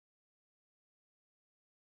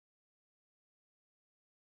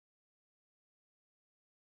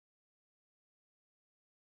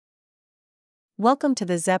Welcome to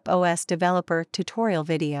the Zepp OS developer tutorial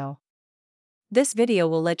video. This video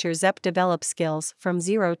will let your Zepp develop skills from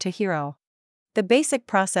zero to hero. The basic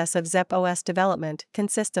process of Zepp OS development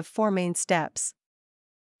consists of 4 main steps.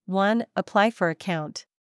 1. Apply for account.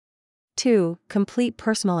 2. Complete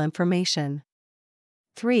personal information.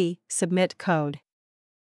 3. Submit code.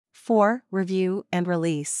 4. Review and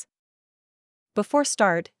release. Before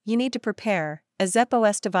start, you need to prepare a Zepp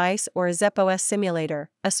OS device or a Zepp OS simulator,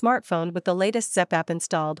 a smartphone with the latest Zepp app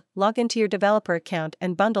installed. Log into your developer account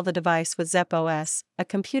and bundle the device with Zepp OS, a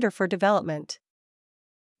computer for development.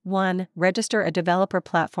 1. Register a developer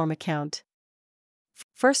platform account.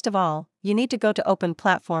 First of all, you need to go to Open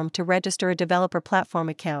Platform to register a developer platform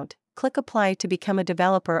account. Click Apply to become a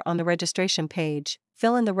developer on the registration page,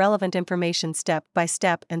 fill in the relevant information step by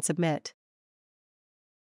step and submit.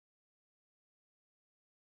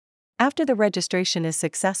 After the registration is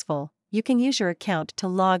successful, you can use your account to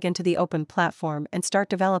log into the Open Platform and start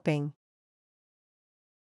developing.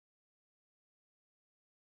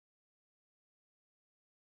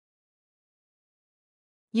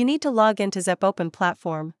 You need to log into Zepp Open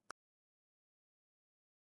Platform.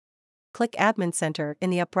 Click Admin Center in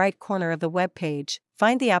the upper right corner of the web page,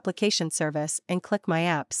 find the application service and click My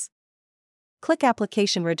Apps. Click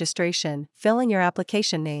Application Registration, fill in your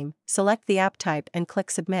application name, select the app type and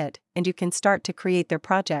click Submit, and you can start to create their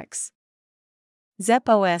projects. Zepp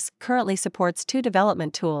OS currently supports 2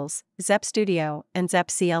 development tools, Zepp Studio and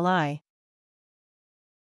Zepp CLI.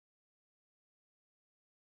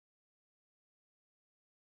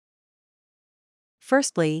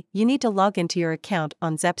 Firstly, you need to log into your account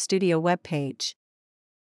on Zepp Studio webpage.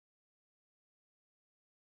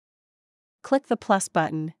 Click the plus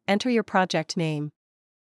button, enter your project name.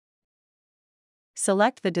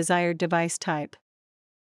 Select the desired device type.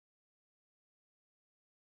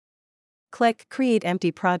 Click Create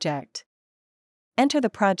Empty Project. Enter the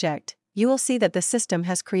project. You will see that the system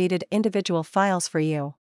has created individual files for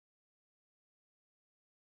you.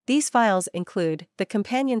 These files include the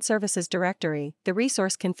Companion Services directory, the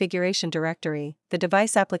Resource Configuration directory, the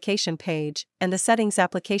Device Application page, and the Settings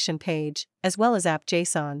Application page, as well as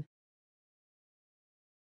app.json.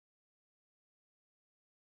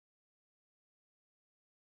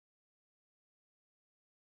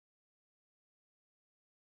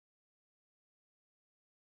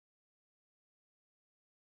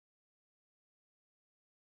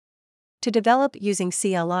 To develop using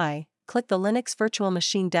CLI, click the Linux Virtual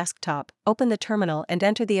Machine desktop, open the terminal and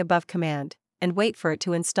enter the above command, and wait for it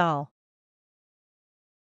to install.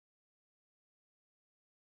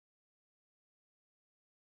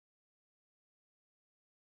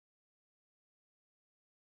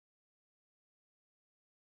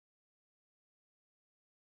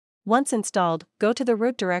 Once installed, go to the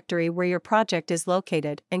root directory where your project is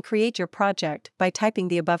located and create your project by typing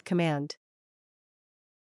the above command.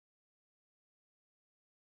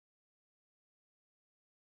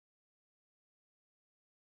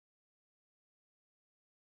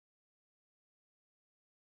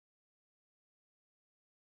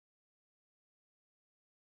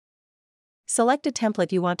 Select a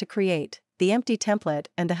template you want to create, the empty template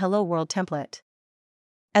and the Hello World template.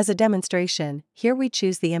 As a demonstration, here we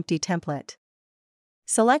choose the empty template.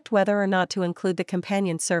 Select whether or not to include the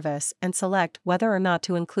companion service and select whether or not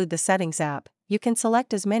to include the settings app. You can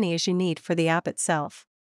select as many as you need for the app itself.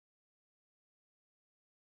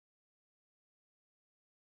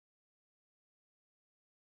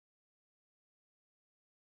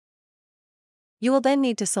 You will then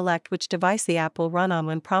need to select which device the app will run on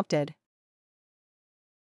when prompted.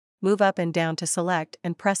 Move up and down to select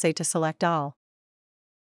and press A to select all.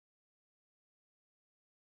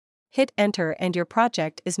 Hit Enter and your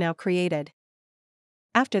project is now created.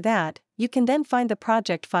 After that, you can then find the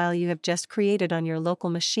project file you have just created on your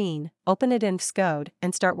local machine, open it in Xcode,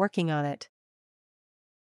 and start working on it.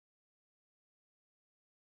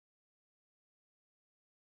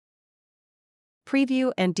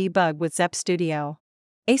 Preview and debug with Zepp Studio.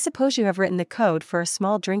 Suppose you have written the code for a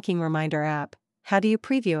small drinking reminder app. How do you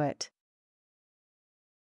preview it?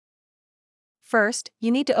 First, you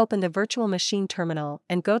need to open the virtual machine terminal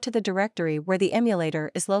and go to the directory where the emulator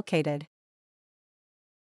is located.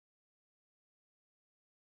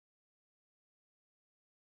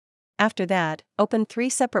 After that, open 3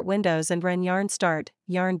 separate windows and run yarn start,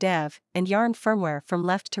 yarn dev, and yarn firmware from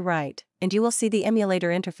left to right, and you will see the emulator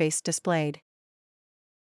interface displayed.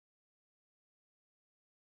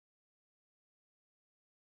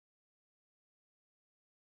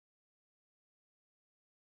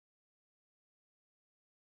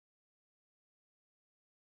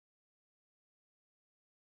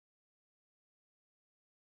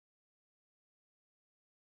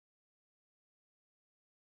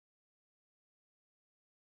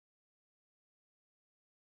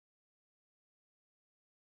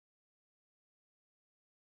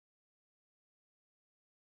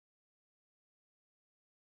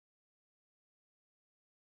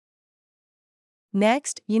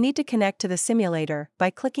 Next, you need to connect to the simulator by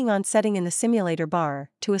clicking on Setting in the simulator bar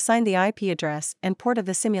to assign the IP address and port of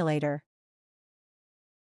the simulator.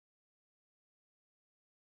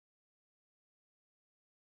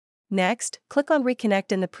 Next, click on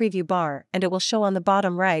Reconnect in the preview bar and it will show on the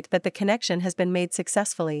bottom right that the connection has been made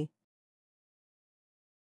successfully.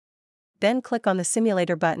 Then click on the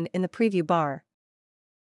Simulator button in the preview bar.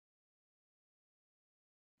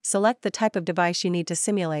 Select the type of device you need to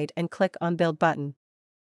simulate and click on Build button.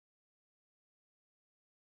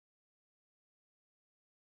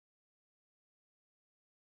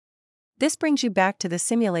 This brings you back to the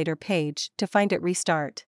simulator page to find it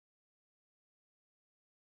restart.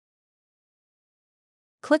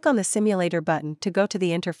 Click on the Simulator button to go to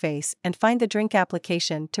the interface and find the drink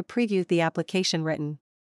application to preview the application written.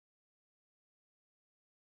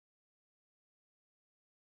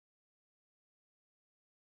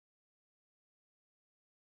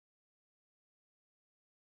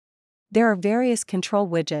 There are various control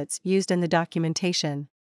widgets used in the documentation.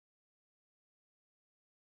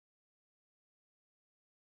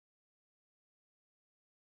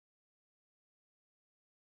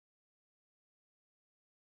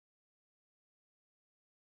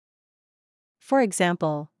 For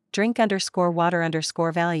example,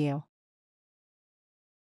 drink_water_value,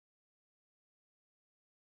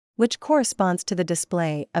 which corresponds to the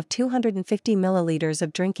display of 250 milliliters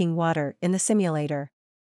of drinking water in the simulator.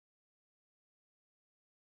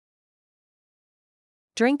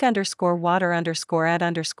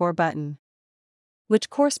 Drink_water_add_ button, which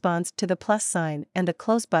corresponds to the plus sign and the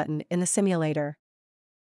close button in the simulator.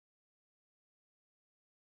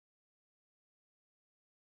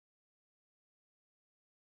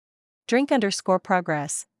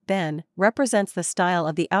 Drink_progress, then, represents the style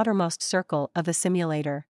of the outermost circle of the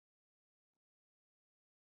simulator.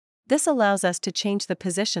 This allows us to change the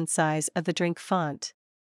position size of the drink font.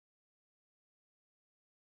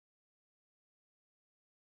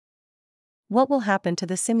 What will happen to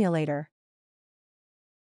the simulator?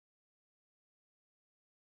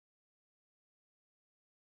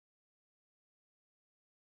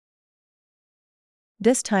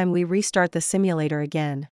 This time we restart the simulator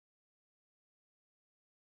again.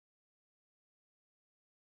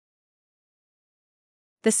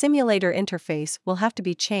 The simulator interface will have to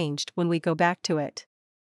be changed when we go back to it.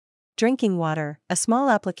 Drinking water, a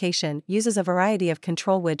small application, uses a variety of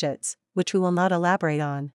control widgets, which we will not elaborate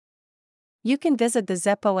on. You can visit the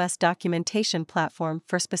Zepp OS documentation platform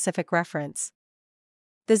for specific reference.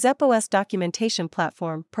 The Zepp OS documentation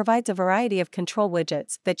platform provides a variety of control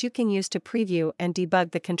widgets that you can use to preview and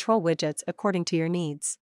debug the control widgets according to your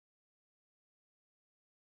needs.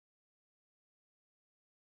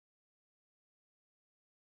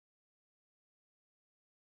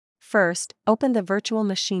 First, open the virtual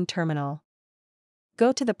machine terminal.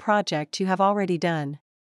 Go to the project you have already done.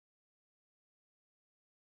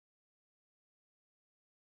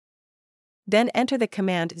 Then enter the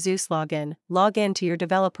command Zeus login, log in to your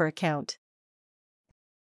developer account.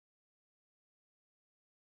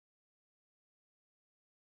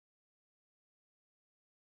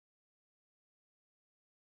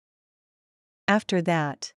 After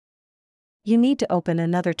that, you need to open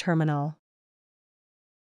another terminal.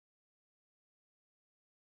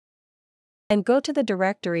 And go to the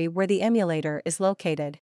directory where the emulator is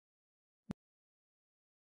located.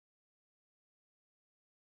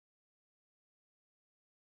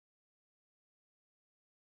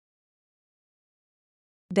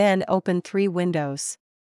 Then open 3 windows.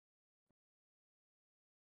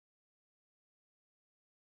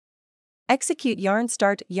 Execute yarn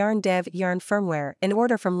start, yarn dev, yarn firmware in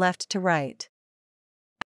order from left to right.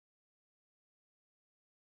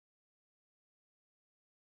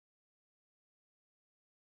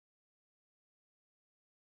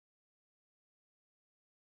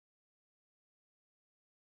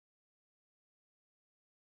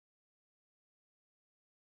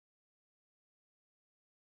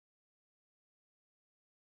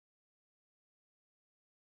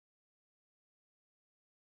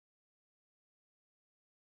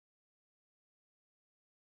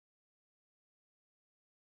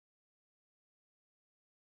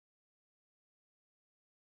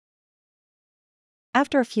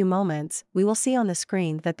 After a few moments, we will see on the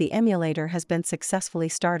screen that the emulator has been successfully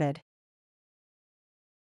started.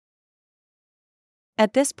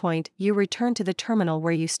 At this point, you return to the terminal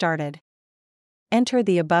where you started. Enter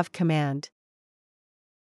the above command.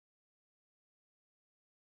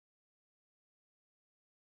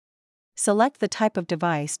 Select the type of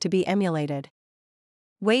device to be emulated.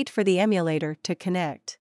 Wait for the emulator to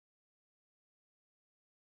connect.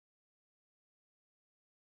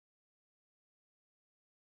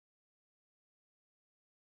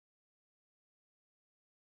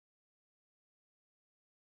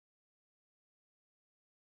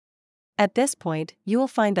 At this point, you will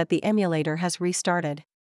find that the emulator has restarted.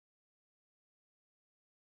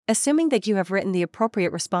 Assuming that you have written the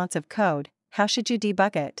appropriate responsive code, how should you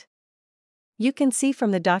debug it? You can see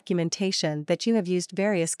from the documentation that you have used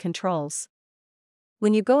various controls.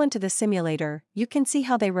 When you go into the simulator, you can see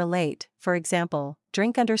how they relate, for example,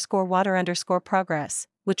 drink_water_progress,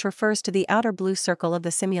 which refers to the outer blue circle of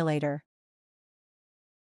the simulator.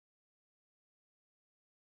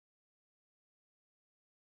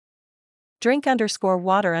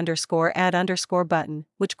 Drink_water_add_button,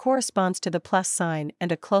 which corresponds to the plus sign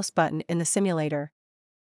and a close button in the simulator.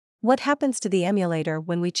 What happens to the emulator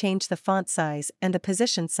when we change the font size and the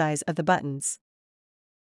position size of the buttons?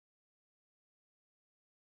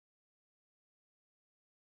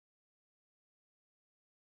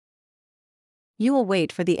 You will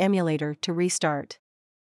wait for the emulator to restart.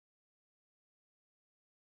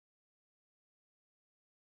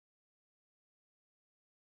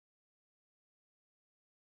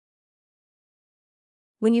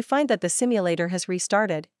 When you find that the simulator has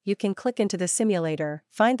restarted, you can click into the simulator,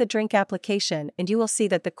 find the drink application, and you will see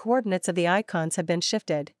that the coordinates of the icons have been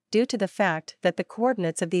shifted, due to the fact that the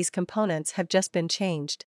coordinates of these components have just been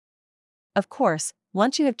changed. Of course,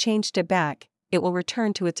 once you have changed it back, it will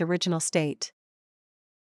return to its original state.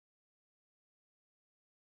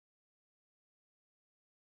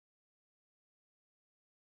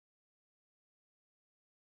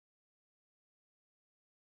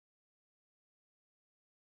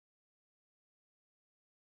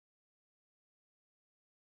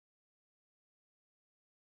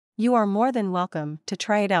 You are more than welcome to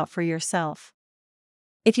try it out for yourself.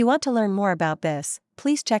 If you want to learn more about this,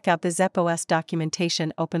 please check out the Zepp OS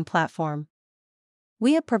documentation open platform.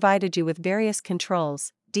 We have provided you with various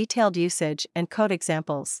controls, detailed usage, and code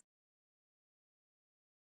examples.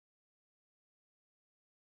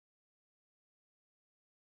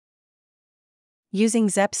 Using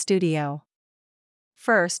Zepp Studio.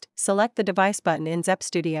 First, select the device button in Zepp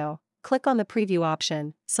Studio. Click on the preview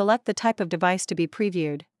option, select the type of device to be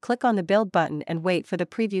previewed, click on the build button and wait for the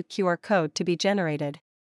preview QR code to be generated.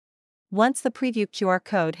 Once the preview QR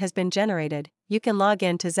code has been generated, you can log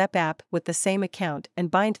in to Zepp app with the same account and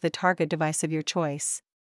bind the target device of your choice.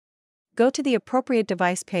 Go to the appropriate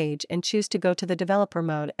device page and choose to go to the developer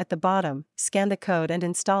mode at the bottom, scan the code and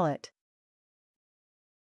install it.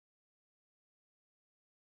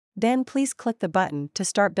 Then please click the button to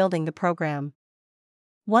start building the program.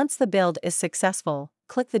 Once the build is successful,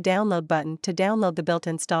 click the download button to download the built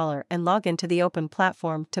installer and log into the open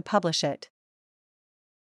platform to publish it.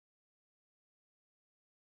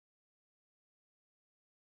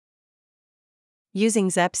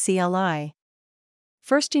 Using Zepp CLI.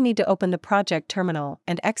 First you need to open the project terminal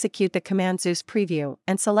and execute the command Zeus preview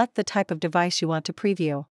and select the type of device you want to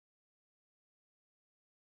preview.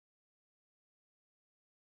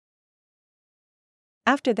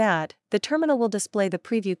 After that, the terminal will display the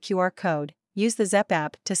preview QR code. Use the Zepp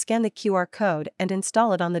app to scan the QR code and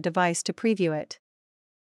install it on the device to preview it.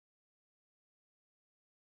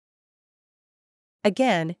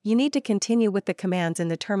 Again, you need to continue with the commands in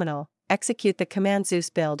the terminal, execute the command Zeus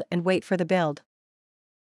build and wait for the build.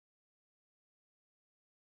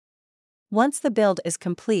 Once the build is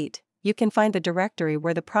complete, you can find the directory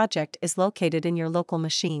where the project is located in your local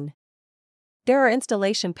machine. There are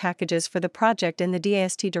installation packages for the project in the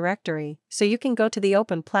dist directory, so you can go to the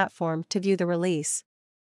open platform to view the release.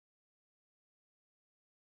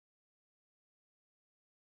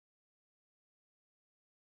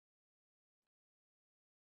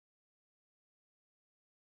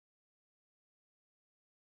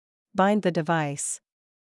 Bind the device.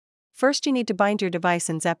 First you need to bind your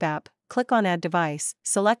device in Zepp app, click on Add Device,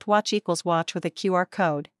 select Watch equals Watch with a QR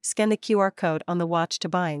code, scan the QR code on the watch to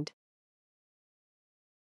bind.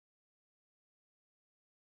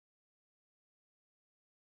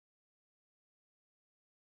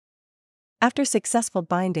 After successful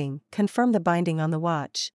binding, confirm the binding on the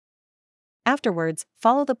watch. Afterwards,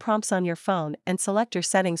 follow the prompts on your phone and select your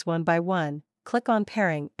settings one by one, click on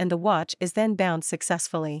Pairing and the watch is then bound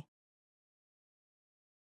successfully.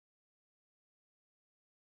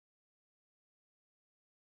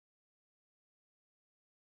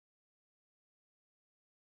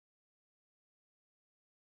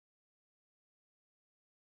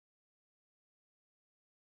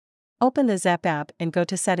 Open the Zepp app and go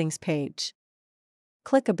to Settings page.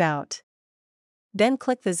 Click About. Then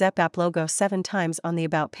click the Zepp app logo 7 times on the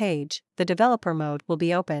About page, the developer mode will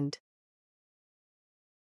be opened.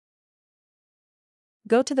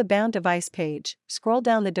 Go to the Bound Device page, scroll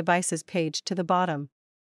down the Devices page to the bottom.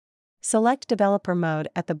 Select Developer mode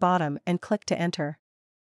at the bottom and click to enter.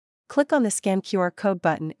 Click on the Scan QR code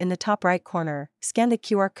button in the top right corner, scan the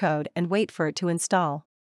QR code and wait for it to install.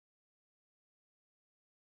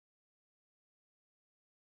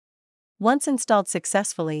 Once installed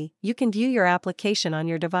successfully, you can view your application on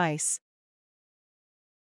your device.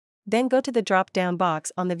 Then go to the drop-down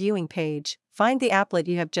box on the viewing page, find the applet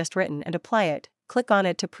you have just written and apply it. Click on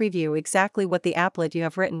it to preview exactly what the applet you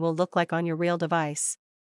have written will look like on your real device.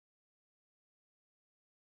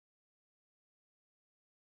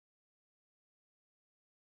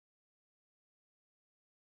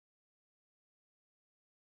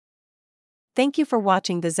 Thank you for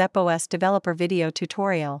watching the Zepp OS developer video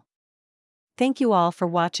tutorial. Thank you all for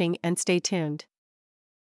watching and stay tuned.